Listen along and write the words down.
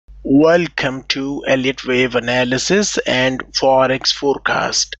Welcome to Elliott Wave Analysis and Forex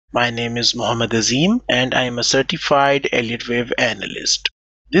Forecast. My name is Mohammed Azim and I am a certified Elliott Wave analyst.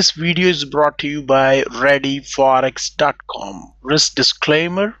 This video is brought to you by ReadyForex.com. Risk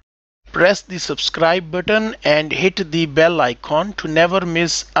disclaimer: press the subscribe button and hit the bell icon to never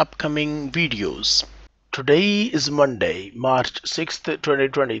miss upcoming videos. Today is Monday, March 6th,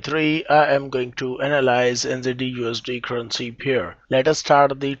 2023. I am going to analyze NZD USD currency pair. Let us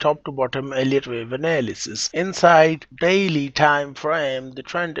start the top to bottom Elliott Wave analysis. Inside daily time frame, the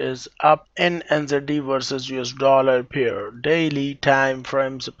trend is up in NZD versus US dollar pair. Daily time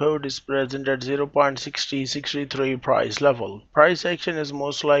frame support is present at 0.6063 price level. Price action is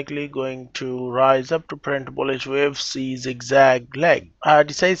most likely going to rise up to print bullish wave C zigzag leg. A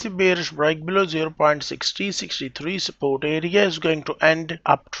decisive bearish break below 0.6063 support area is going to end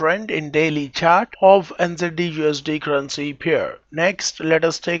uptrend in daily chart of NZD USD currency pair. Next, let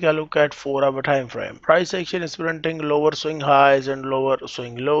us take a look at 4-hour time frame. Price action is printing lower swing highs and lower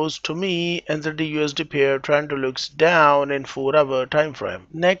swing lows. To me, NZD USD pair trend looks down in 4-hour time frame.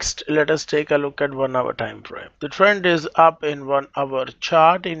 Next, let us take a look at 1-hour time frame. The trend is up in 1-hour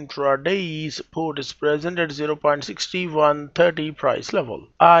chart. Intraday support is present at 0.6130 price level.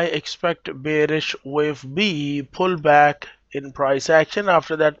 I expect bearish wave B pullback in price action.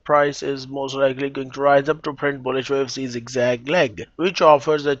 After that, price is most likely going to rise up to print bullish wave C zigzag leg, which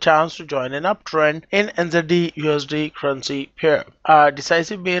offers a chance to join an uptrend in NZD USD currency pair. A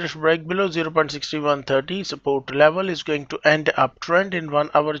decisive bearish break below 0.6130 support level is going to end uptrend in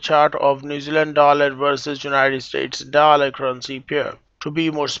 1-hour chart of New Zealand dollar versus United States dollar currency pair. To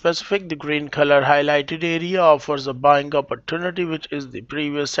be more specific, the green color highlighted area offers a buying opportunity, which is the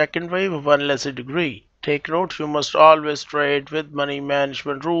previous second wave of 1 lesser degree. Take note, you must always trade with money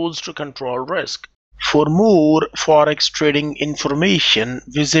management rules to control risk. For more Forex trading information,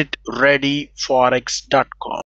 visit ReadyForex.com.